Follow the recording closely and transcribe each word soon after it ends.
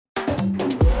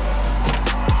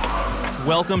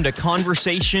Welcome to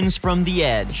Conversations from the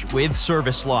Edge with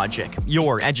Service Logic,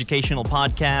 your educational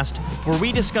podcast where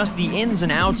we discuss the ins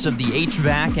and outs of the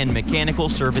HVAC and mechanical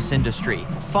service industry.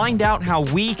 Find out how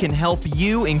we can help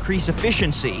you increase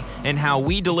efficiency and how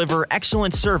we deliver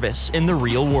excellent service in the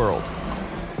real world.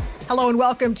 Hello and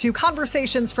welcome to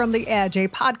Conversations from the Edge, a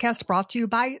podcast brought to you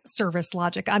by Service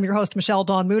Logic. I'm your host, Michelle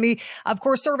Dawn Mooney. Of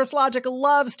course, Service Logic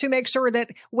loves to make sure that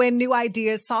when new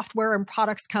ideas, software, and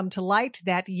products come to light,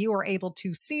 that you are able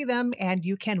to see them and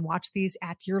you can watch these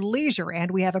at your leisure. And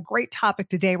we have a great topic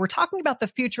today. We're talking about the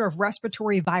future of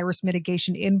respiratory virus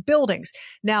mitigation in buildings.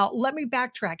 Now, let me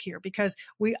backtrack here because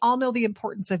we all know the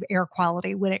importance of air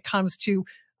quality when it comes to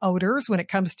odors, when it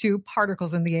comes to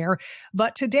particles in the air.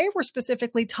 But today we're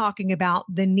specifically talking about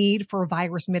the need for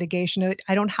virus mitigation.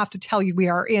 I don't have to tell you, we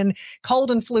are in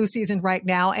cold and flu season right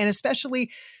now, and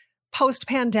especially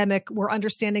post-pandemic, we're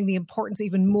understanding the importance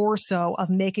even more so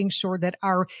of making sure that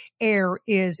our air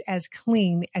is as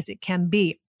clean as it can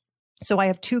be. So I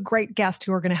have two great guests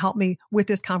who are going to help me with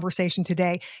this conversation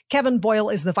today. Kevin Boyle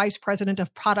is the Vice President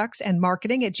of Products and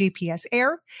Marketing at GPS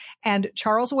Air, and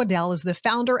Charles Waddell is the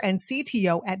founder and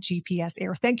CTO at GPS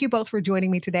Air. Thank you both for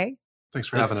joining me today. Thanks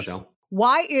for having us. Michelle.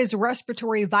 Why is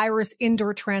respiratory virus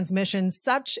indoor transmission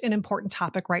such an important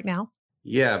topic right now?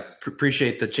 Yeah,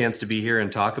 appreciate the chance to be here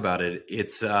and talk about it.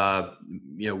 It's,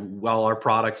 while our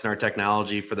products and our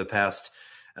technology for the past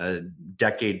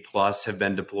decade plus have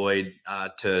been deployed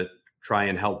to try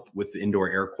and help with indoor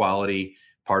air quality,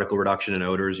 particle reduction, and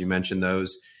odors. You mentioned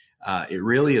those. It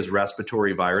really is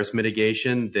respiratory virus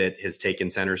mitigation that has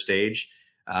taken center stage.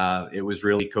 It was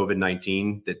really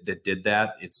COVID-19 that did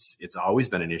that. It's always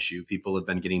been an issue. People have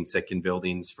been getting sick in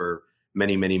buildings for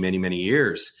many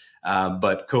years.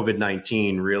 But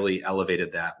COVID-19 really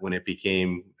elevated that when it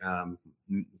became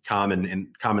common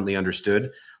and commonly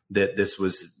understood that this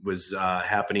was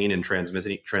happening and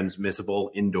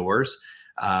transmissible indoors.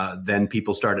 Then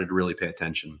people started to really pay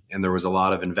attention. And there was a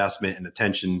lot of investment and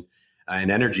attention and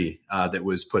energy that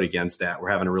was put against that. We're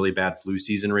having a really bad flu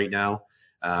season right now.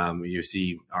 You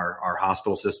see our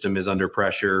hospital system is under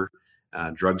pressure.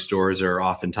 Drugstores are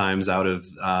oftentimes out of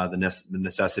the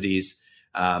necessities.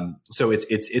 So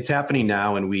it's happening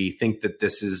now. And we think that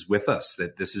this is with us,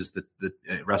 that this is the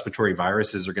respiratory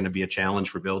viruses are going to be a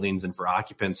challenge for buildings and for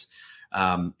occupants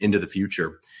into the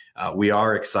future. We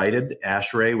are excited.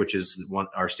 ASHRAE, which is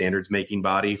our standards making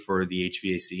body for the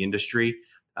HVAC industry,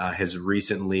 has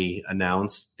recently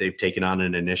announced they've taken on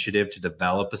an initiative to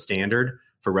develop a standard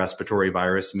for respiratory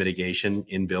virus mitigation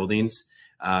in buildings.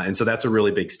 And so that's a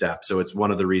really big step. So it's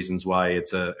one of the reasons why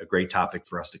it's a great topic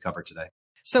for us to cover today.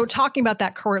 So talking about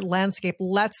that current landscape,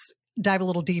 let's dive a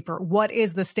little deeper. What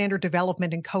is the standard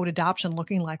development and code adoption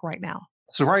looking like right now?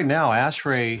 So right now,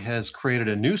 ASHRAE has created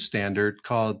a new standard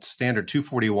called Standard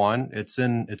 241. It's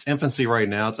in its infancy right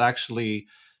now. It's actually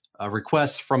a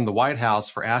request from the White House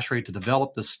for ASHRAE to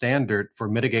develop the standard for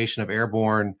mitigation of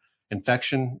airborne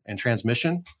infection and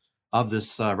transmission of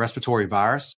this respiratory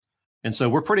virus. And so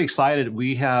we're pretty excited.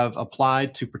 We have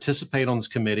applied to participate on this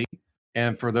committee.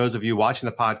 And for those of you watching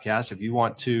the podcast, if you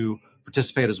want to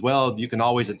participate as well, you can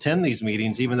always attend these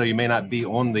meetings, even though you may not be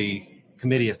on the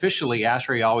committee officially.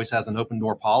 ASHRAE always has an open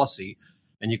door policy,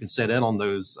 and you can sit in on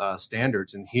those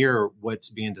standards and hear what's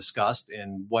being discussed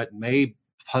and what may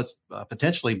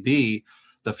potentially be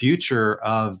the future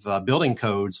of building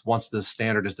codes once this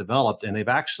standard is developed. And they've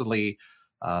actually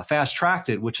fast-tracked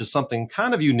it, which is something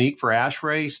kind of unique for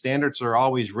ASHRAE. Standards are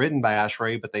always written by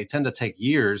ASHRAE, but they tend to take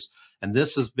years. And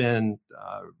this has been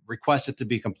requested to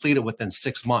be completed within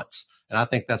 6 months. And I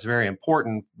think that's very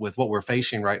important with what we're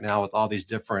facing right now with all these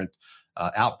different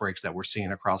outbreaks that we're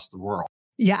seeing across the world.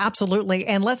 Yeah, absolutely.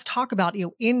 And let's talk about,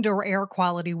 indoor air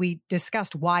quality. We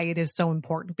discussed why it is so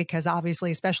important because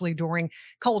obviously, especially during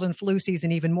cold and flu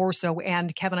season, even more so.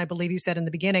 And Kevin, I believe you said in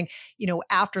the beginning,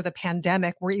 after the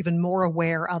pandemic, we're even more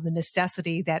aware of the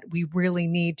necessity that we really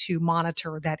need to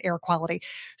monitor that air quality.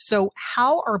 So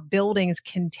how are buildings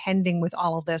contending with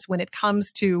all of this when it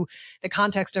comes to the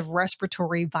context of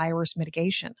respiratory virus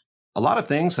mitigation? A lot of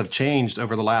things have changed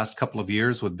over the last couple of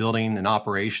years with building and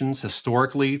operations.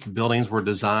 Historically, buildings were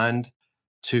designed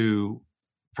to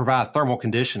provide thermal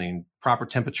conditioning, proper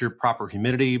temperature, proper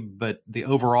humidity, but the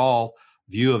overall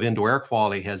view of indoor air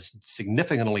quality has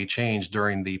significantly changed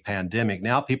during the pandemic.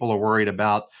 Now people are worried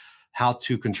about how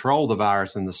to control the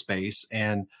virus in the space,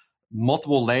 and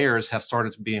multiple layers have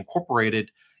started to be incorporated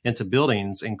into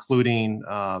buildings, including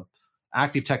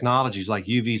active technologies like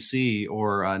UVC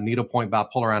or needlepoint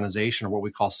bipolar ionization, or what we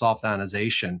call soft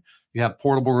ionization. You have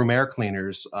portable room air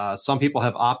cleaners. Some people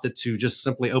have opted to just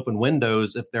simply open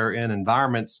windows if they're in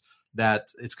environments that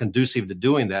it's conducive to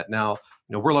doing that. Now,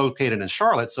 we're located in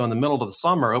Charlotte, so in the middle of the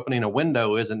summer, opening a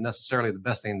window isn't necessarily the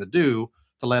best thing to do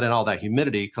to let in all that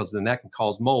humidity, because then that can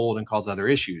cause mold and cause other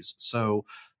issues. So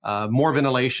more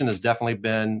ventilation has definitely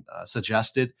been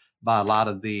suggested by a lot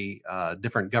of the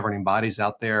different governing bodies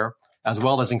out there, as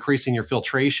well as increasing your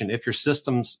filtration. If your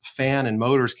system's fan and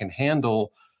motors can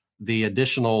handle the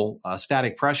additional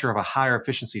static pressure of a higher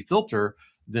efficiency filter,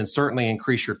 then certainly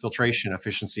increase your filtration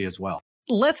efficiency as well.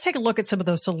 Let's take a look at some of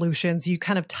those solutions. You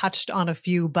kind of touched on a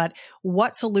few, but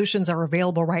what solutions are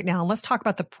available right now? And let's talk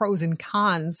about the pros and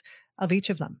cons of each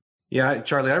of them. Yeah,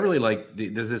 Charlie, I really like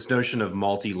this notion of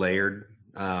multi-layered.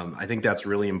 I think that's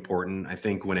really important. I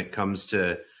think when it comes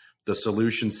to the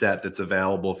solution set that's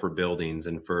available for buildings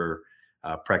and for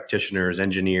practitioners,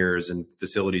 engineers, and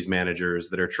facilities managers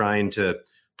that are trying to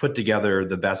put together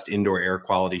the best indoor air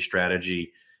quality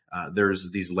strategy,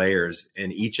 there's these layers,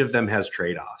 and each of them has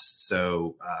trade-offs.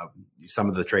 So some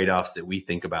of the trade-offs that we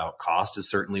think about, cost is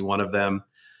certainly one of them.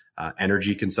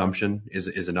 Energy consumption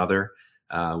is another.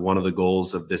 One of the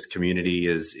goals of this community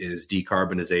is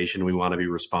decarbonization. We want to be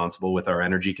responsible with our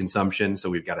energy consumption. So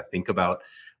we've got to think about,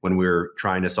 when we're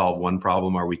trying to solve one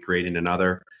problem, are we creating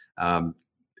another?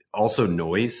 Also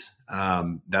noise.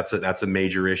 That's a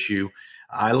major issue.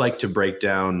 I like to break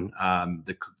down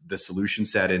the solution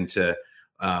set into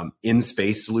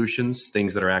in-space solutions,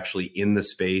 things that are actually in the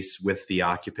space with the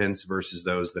occupants versus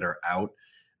those that are out.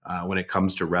 When it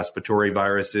comes to respiratory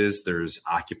viruses, there's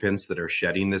occupants that are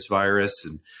shedding this virus,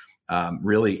 and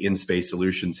really in-space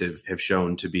solutions have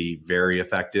shown to be very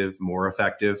effective, more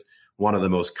effective. One of the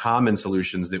most common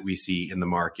solutions that we see in the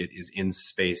market is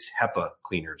in-space HEPA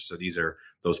cleaners. So these are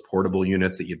those portable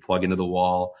units that you'd plug into the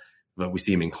wall. But we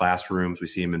see them in classrooms, we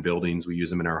see them in buildings, we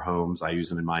use them in our homes. I use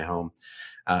them in my home.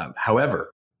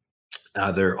 However,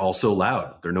 they're also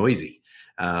loud, they're noisy.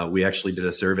 We actually did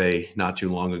a survey not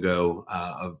too long ago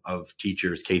of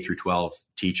teachers, K through 12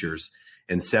 teachers,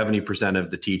 and 70% of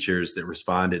the teachers that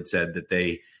responded said that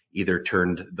they either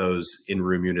turned those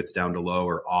in-room units down to low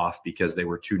or off because they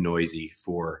were too noisy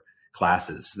for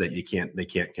classes, that they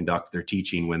can't conduct their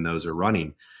teaching when those are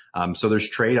running. So there's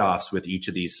trade-offs with each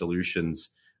of these solutions.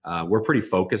 We're pretty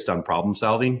focused on problem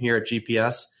solving here at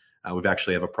GPS. We've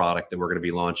actually have a product that we're going to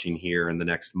be launching here in the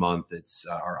next month. It's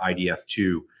our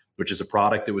IDF2, which is a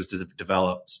product that was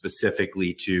developed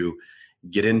specifically to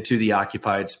get into the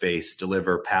occupied space,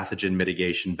 deliver pathogen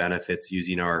mitigation benefits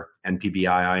using our NPBI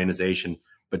ionization,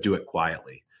 but do it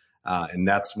quietly. And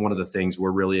that's one of the things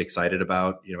we're really excited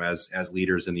about, as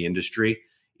leaders in the industry,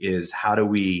 is how do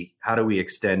we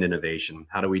extend innovation?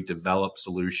 How do we develop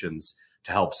solutions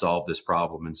to help solve this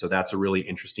problem? And so that's a really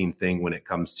interesting thing when it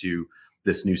comes to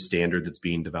this new standard that's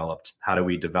being developed. How do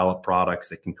we develop products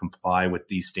that can comply with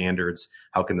these standards?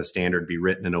 How can the standard be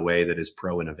written in a way that is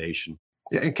pro-innovation?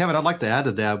 Yeah, and Kevin, I'd like to add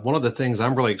to that. One of the things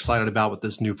I'm really excited about with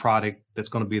this new product that's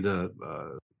going to be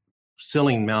the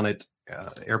ceiling-mounted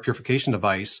air purification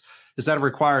device is that it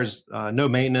requires no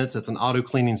maintenance. It's an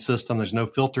auto-cleaning system. There's no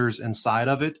filters inside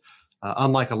of it.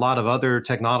 Unlike a lot of other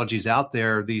technologies out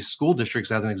there, these school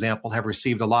districts, as an example, have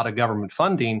received a lot of government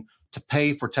funding to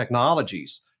pay for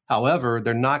technologies. However,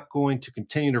 they're not going to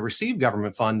continue to receive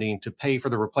government funding to pay for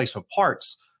the replacement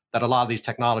parts that a lot of these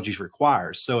technologies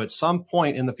require. So at some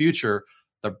point in the future,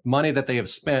 the money that they have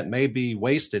spent may be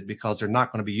wasted because they're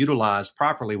not going to be utilized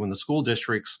properly when the school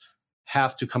districts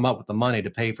have to come up with the money to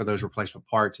pay for those replacement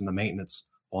parts and the maintenance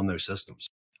on those systems.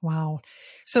 Wow.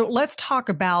 So let's talk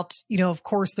about, of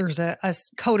course, there's a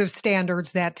code of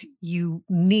standards that you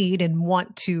need and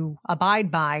want to abide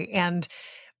by. And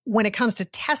when it comes to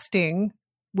testing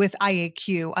with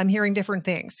IAQ, I'm hearing different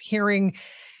things. Hearing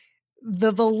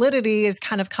the validity is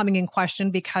kind of coming in question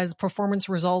because performance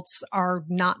results are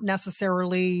not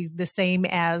necessarily the same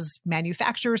as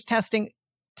manufacturers' testing.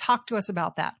 Talk to us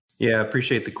about that. Yeah, I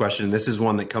appreciate the question. This is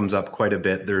one that comes up quite a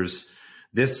bit. There's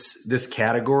this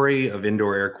category of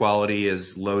indoor air quality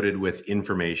is loaded with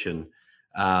information,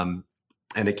 and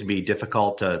it can be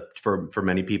difficult for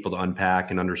many people to unpack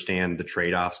and understand the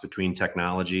trade-offs between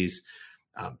technologies.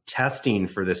 Testing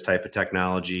for this type of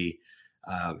technology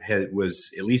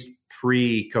was, at least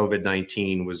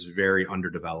pre-COVID-19, was very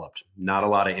underdeveloped. Not a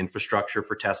lot of infrastructure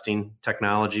for testing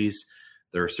technologies.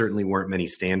 There certainly weren't many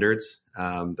standards.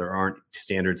 There aren't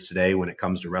standards today when it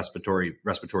comes to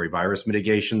respiratory virus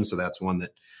mitigation. So that's one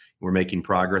that we're making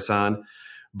progress on.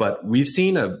 But we've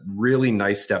seen a really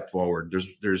nice step forward.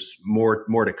 There's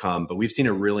more to come, but we've seen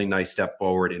a really nice step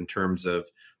forward in terms of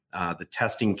the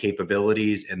testing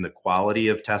capabilities and the quality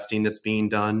of testing that's being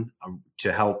done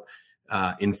to help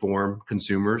inform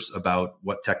consumers about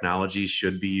what technologies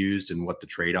should be used and what the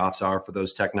trade-offs are for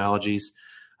those technologies.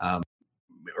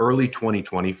 early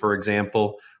 2020, for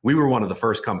example, we were one of the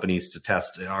first companies to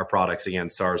test our products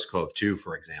against SARS-CoV-2,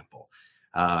 for example.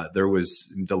 There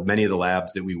was many of the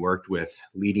labs that we worked with,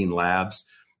 leading labs,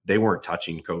 they weren't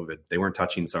touching COVID. They weren't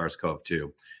touching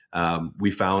SARS-CoV-2.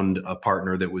 We found a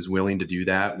partner that was willing to do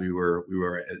that. We were,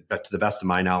 to the best of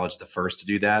my knowledge, the first to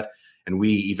do that. And we,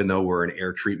 even though we're an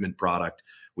air treatment product,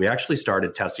 we actually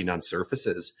started testing on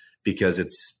surfaces because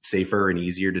it's safer and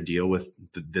easier to deal with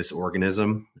this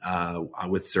organism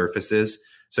with surfaces.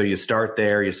 So you start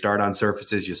there, you start on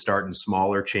surfaces, you start in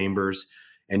smaller chambers,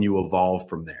 and you evolve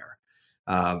from there.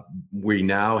 We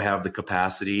now have the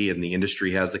capacity, and the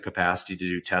industry has the capacity to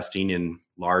do testing in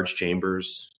large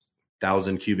chambers,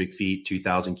 1,000 cubic feet,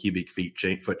 2,000 cubic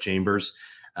foot chambers,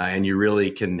 and you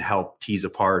really can help tease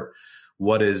apart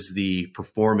what is the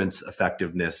performance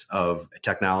effectiveness of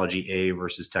technology A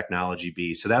versus technology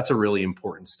B. So that's a really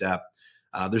important step.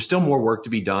 There's still more work to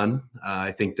be done.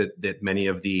 I think that many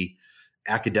of the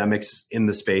academics in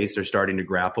the space are starting to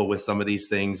grapple with some of these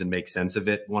things and make sense of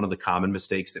it. One of the common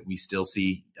mistakes that we still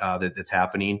see that's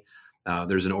happening,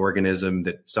 there's an organism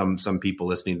that some people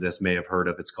listening to this may have heard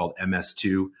of. It's called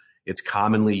MS2. It's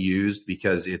commonly used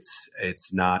because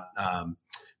it's not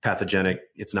pathogenic.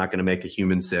 It's not going to make a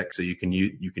human sick. So you can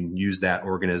use that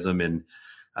organism in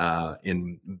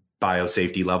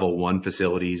biosafety level 1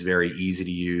 facilities, very easy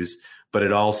to use. But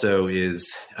it also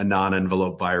is a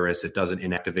non-envelope virus. It doesn't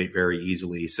inactivate very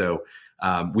easily. So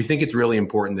we think it's really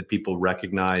important that people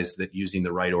recognize that using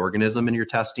the right organism in your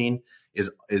testing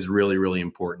is really, really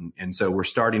important. And so we're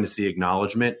starting to see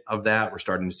acknowledgement of that. We're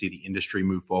starting to see the industry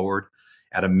move forward,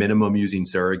 at a minimum, using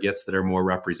surrogates that are more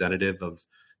representative of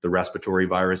the respiratory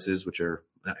viruses, which are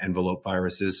envelope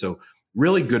viruses. So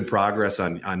really good progress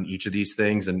on each of these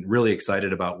things, and really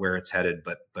excited about where it's headed,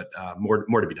 but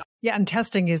more to be done. Yeah, and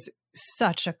testing is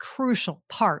such a crucial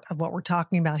part of what we're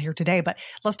talking about here today. But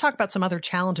let's talk about some other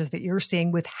challenges that you're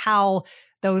seeing with how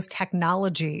those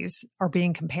technologies are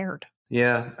being compared.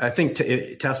 Yeah, I think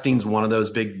testing is one of those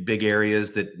big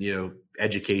areas that,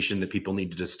 education, that people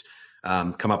need to just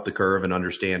come up the curve and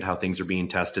understand how things are being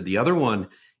tested. The other one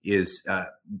is,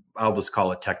 I'll just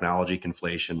call it technology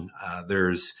conflation.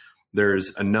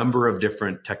 There's a number of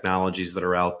different technologies that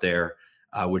are out there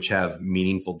which have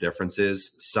meaningful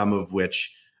differences, some of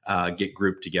which get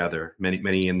grouped together.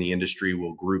 Many in the industry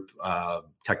will group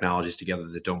technologies together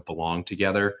that don't belong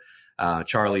together.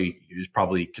 Charlie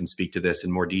probably can speak to this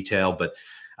in more detail, but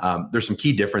there's some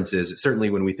key differences. Certainly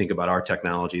when we think about our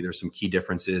technology, there's some key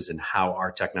differences in how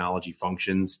our technology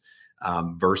functions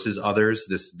versus others.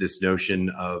 This notion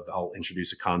of, I'll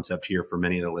introduce a concept here for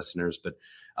many of the listeners, but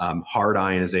hard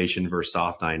ionization versus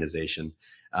soft ionization.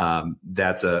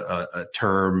 That's a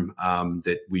term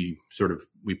that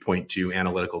we point to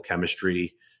analytical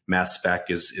chemistry. Mass spec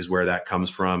is where that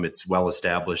comes from. It's well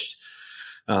established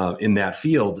in that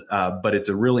field, but it's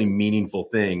a really meaningful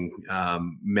thing.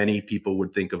 Many people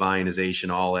would think of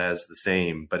ionization all as the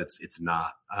same, but it's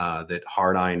not. That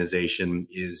hard ionization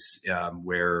is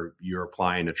where you're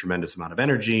applying a tremendous amount of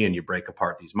energy and you break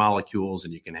apart these molecules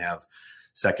and you can have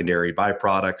secondary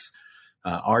byproducts.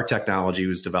 Our technology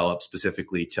was developed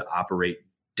specifically to operate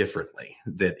differently,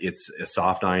 that it's a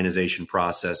soft ionization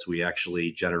process. We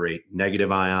actually generate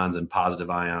negative ions and positive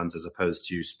ions as opposed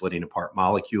to splitting apart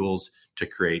molecules to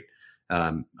create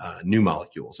new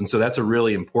molecules. And so that's a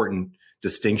really important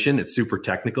distinction. It's super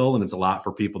technical and it's a lot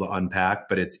for people to unpack,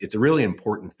 but it's a really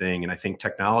important thing. And I think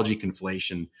technology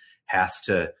conflation has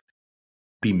to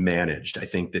be managed. I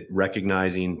think that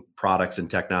recognizing products and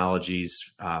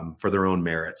technologies for their own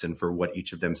merits and for what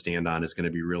each of them stand on is going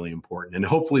to be really important. And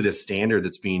hopefully the standard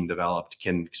that's being developed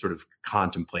can sort of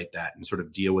contemplate that and sort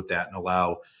of deal with that and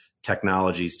allow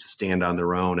technologies to stand on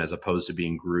their own as opposed to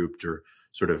being grouped or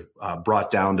sort of brought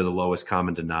down to the lowest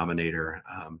common denominator.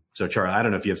 So Charlie, I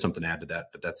don't know if you have something to add to that,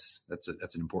 but that's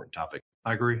an important topic.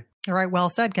 I agree. All right. Well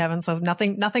said, Kevin. So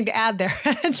nothing to add there.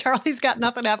 Charlie's got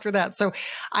nothing after that. So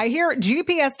I hear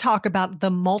GPS talk about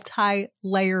the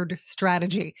multi-layered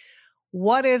strategy.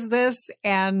 What is this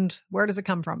and where does it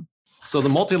come from? So the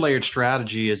multi-layered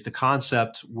strategy is the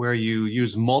concept where you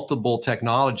use multiple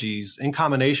technologies in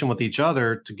combination with each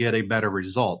other to get a better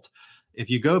result. If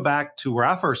you go back to where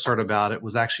I first heard about it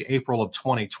was actually April of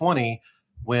 2020,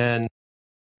 when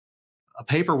a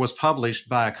paper was published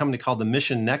by a company called the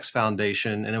Mission Next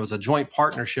Foundation, and it was a joint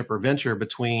partnership or venture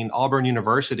between Auburn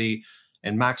University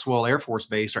and Maxwell Air Force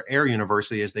Base, or Air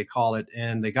University as they call it.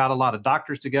 And they got a lot of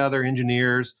doctors together,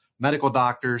 engineers, medical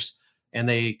doctors, and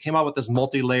they came out with this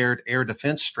multi-layered air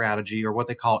defense strategy, or what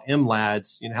they call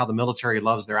MLADS. You know how the military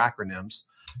loves their acronyms.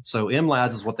 So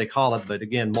MLADS is what they call it, but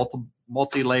again,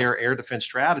 multi-layer air defense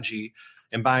strategy.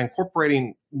 And by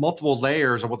incorporating multiple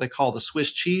layers, or what they call the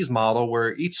Swiss cheese model,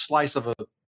 where each slice of a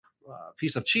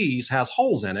piece of cheese has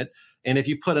holes in it. And if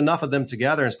you put enough of them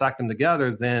together and stack them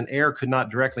together, then air could not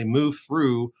directly move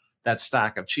through that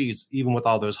stack of cheese, even with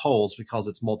all those holes, because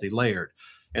it's multi-layered.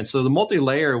 And so the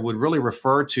multi-layer would really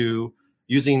refer to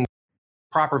using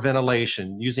proper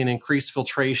ventilation, using increased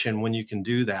filtration when you can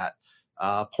do that,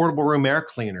 portable room air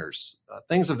cleaners,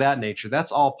 things of that nature.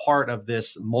 That's all part of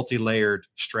this multi-layered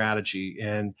strategy.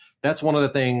 And that's one of the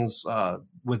things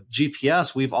with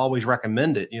GPS we've always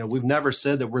recommended. We've never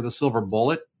said that we're the silver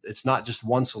bullet. It's not just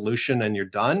one solution and you're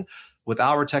done. With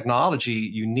our technology,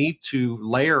 you need to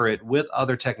layer it with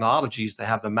other technologies to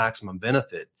have the maximum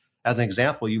benefit. As an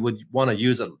example, you would want to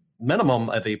use a minimum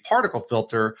of a particle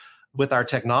filter with our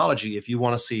technology if you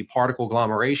want to see particle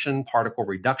agglomeration, particle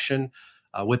reduction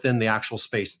within the actual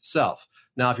space itself.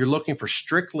 Now, if you're looking for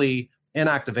strictly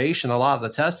inactivation, a lot of the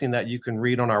testing that you can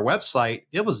read on our website,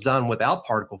 it was done without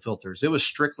particle filters. It was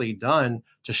strictly done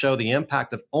to show the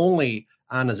impact of only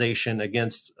ionization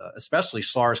against especially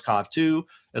SARS-CoV-2,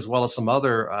 as well as some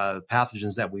other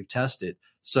pathogens that we've tested.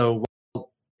 So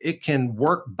while it can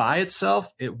work by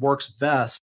itself, it works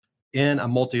best in a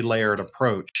multi-layered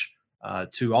approach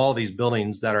to all of these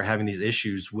buildings that are having these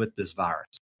issues with this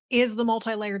virus. Is the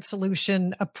multi-layered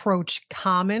solution approach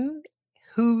common?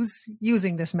 Who's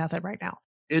using this method right now?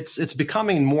 It's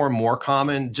becoming more and more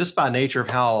common just by nature of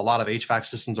how a lot of HVAC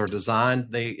systems are designed.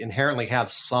 They inherently have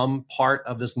some part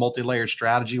of this multi-layered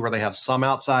strategy where they have some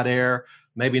outside air,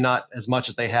 maybe not as much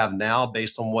as they have now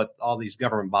based on what all these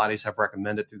government bodies have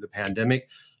recommended through the pandemic.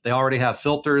 They already have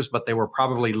filters, but they were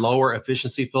probably lower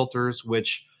efficiency filters,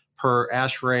 which per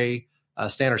ASHRAE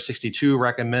Standard 62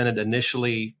 recommended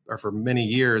initially, or for many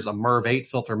years, a MERV 8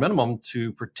 filter minimum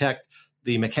to protect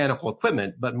the mechanical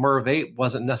equipment, but MERV 8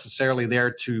 wasn't necessarily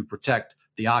there to protect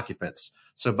the occupants.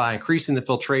 So by increasing the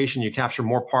filtration, you capture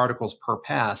more particles per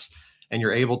pass, and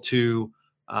you're able to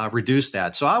reduce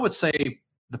that. So I would say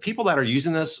the people that are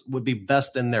using this would be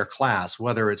best in their class,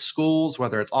 whether it's schools,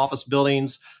 whether it's office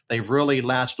buildings. They've really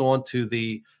latched on to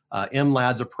the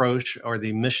MLADS approach or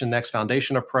the Mission Next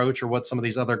Foundation approach, or what some of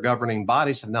these other governing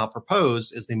bodies have now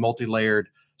proposed is the multi-layered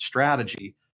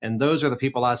strategy. And those are the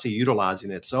people I see utilizing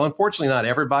it. So unfortunately, not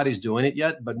everybody's doing it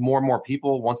yet, but more and more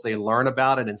people, once they learn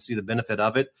about it and see the benefit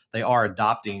of it, they are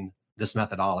adopting this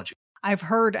methodology. I've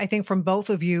heard, I think from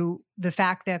both of you, the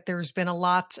fact that there's been a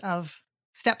lot of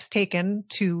steps taken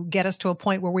to get us to a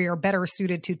point where we are better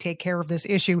suited to take care of this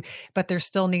issue, but there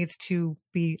still needs to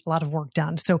be a lot of work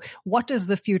done. So what does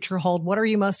the future hold? What are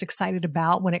you most excited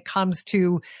about when it comes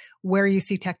to where you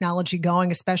see technology going,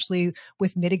 especially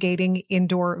with mitigating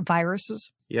indoor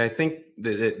viruses? Yeah, I think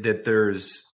that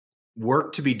there's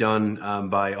work to be done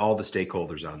by all the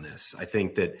stakeholders on this. I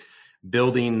think that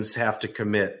buildings have to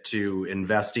commit to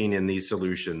investing in these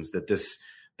solutions, that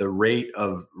the rate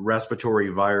of respiratory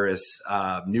virus,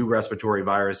 new respiratory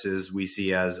viruses we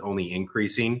see as only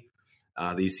increasing.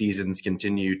 These seasons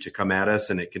continue to come at us,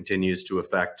 and it continues to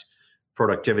affect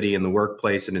productivity in the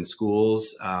workplace and in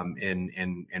schools,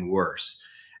 and worse.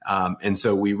 And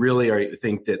so we really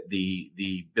think that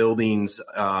the buildings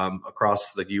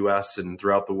across the U.S. and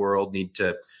throughout the world need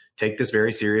to take this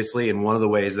very seriously. And one of the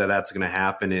ways that that's going to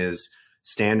happen is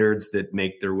standards that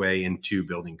make their way into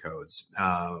building codes.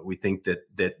 We think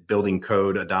that building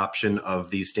code adoption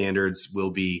of these standards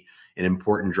will be an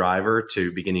important driver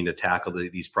to beginning to tackle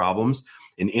these problems.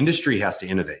 And industry has to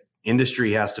innovate.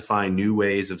 Industry has to find new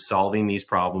ways of solving these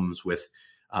problems with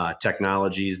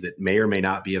technologies that may or may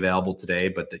not be available today,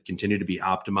 but that continue to be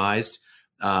optimized,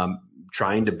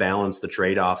 trying to balance the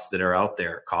trade-offs that are out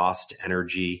there: cost,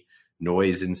 energy,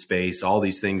 noise in space, all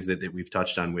these things that we've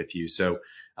touched on with you. So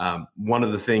one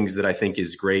of the things that I think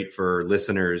is great for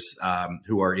listeners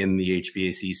who are in the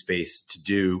HVAC space to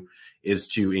do is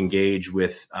to engage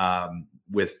with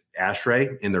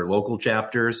ASHRAE in their local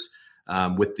chapters,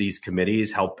 with these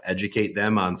committees, help educate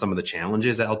them on some of the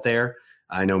challenges out there.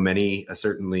 I know many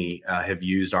certainly have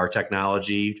used our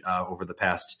technology over the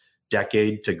past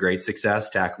decade to great success,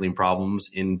 tackling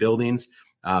problems in buildings,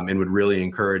 and would really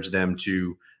encourage them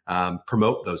to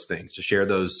promote those things, to share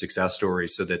those success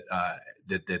stories, so that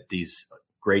that these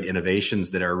great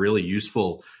innovations that are really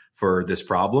useful for this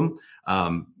problem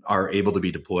are able to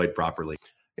be deployed properly.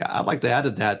 Yeah, I'd like to add to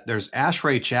that. There's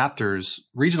ASHRAE chapters,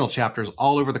 regional chapters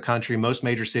all over the country. Most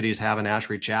major cities have an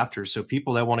ASHRAE chapter. So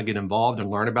people that want to get involved and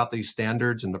learn about these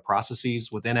standards and the processes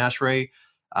within ASHRAE,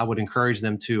 I would encourage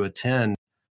them to attend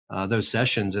those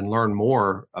sessions and learn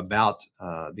more about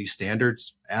these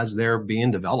standards as they're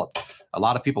being developed. A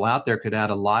lot of people out there could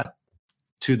add a lot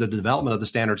to the development of the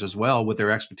standards as well with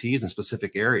their expertise in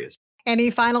specific areas.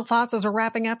 Any final thoughts as we're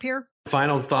wrapping up here?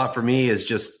 Final thought for me is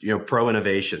just, pro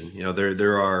innovation.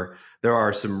 There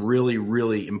are some really,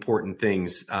 really important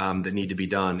things that need to be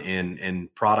done,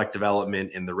 and product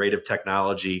development and the rate of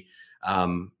technology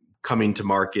coming to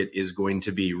market is going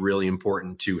to be really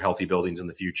important to healthy buildings in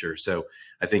the future. So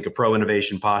I think a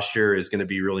pro-innovation posture is going to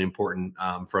be really important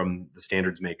from the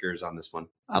standards makers on this one.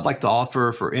 I'd like to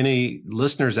offer for any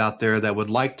listeners out there that would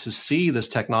like to see this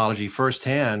technology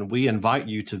firsthand, we invite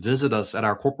you to visit us at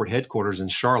our corporate headquarters in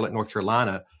Charlotte, North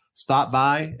Carolina. Stop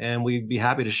by and we'd be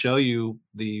happy to show you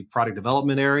the product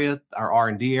development area, our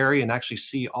R&D area, and actually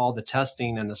see all the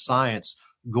testing and the science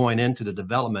going into the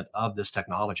development of this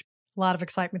technology. A lot of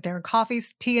excitement there.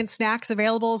 Coffees, tea, and snacks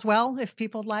available as well, if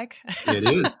people would like. It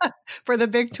is. For the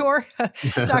big tour.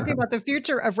 Talking about the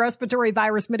future of respiratory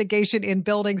virus mitigation in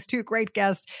buildings. Two great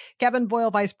guests, Kevin Boyle,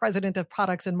 Vice President of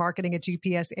Products and Marketing at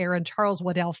GPS Air, and Charles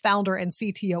Waddell, Founder and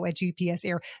CTO at GPS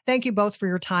Air. Thank you both for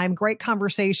your time. Great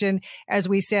conversation. As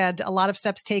we said, a lot of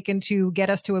steps taken to get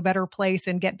us to a better place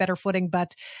and get better footing,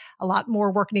 but a lot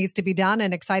more work needs to be done,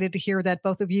 and excited to hear that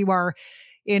both of you are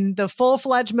in the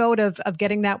full-fledged mode of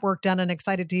getting that work done, and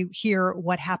excited to hear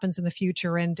what happens in the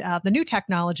future and the new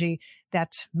technology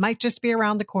that might just be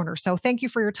around the corner. So thank you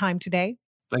for your time today.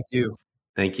 Thank you.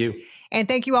 Thank you. And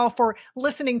thank you all for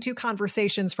listening to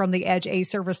Conversations from the Edge, a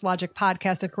Service Logic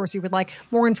podcast. Of course, you would like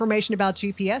more information about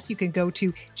GPS, you can go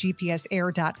to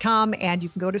gpsair.com, and you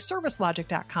can go to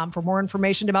servicelogic.com for more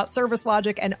information about Service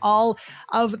Logic and all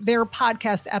of their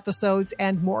podcast episodes,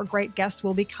 and more great guests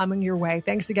will be coming your way.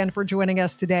 Thanks again for joining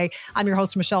us today. I'm your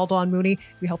host, Michelle Dawn Mooney.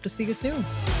 We hope to see you soon.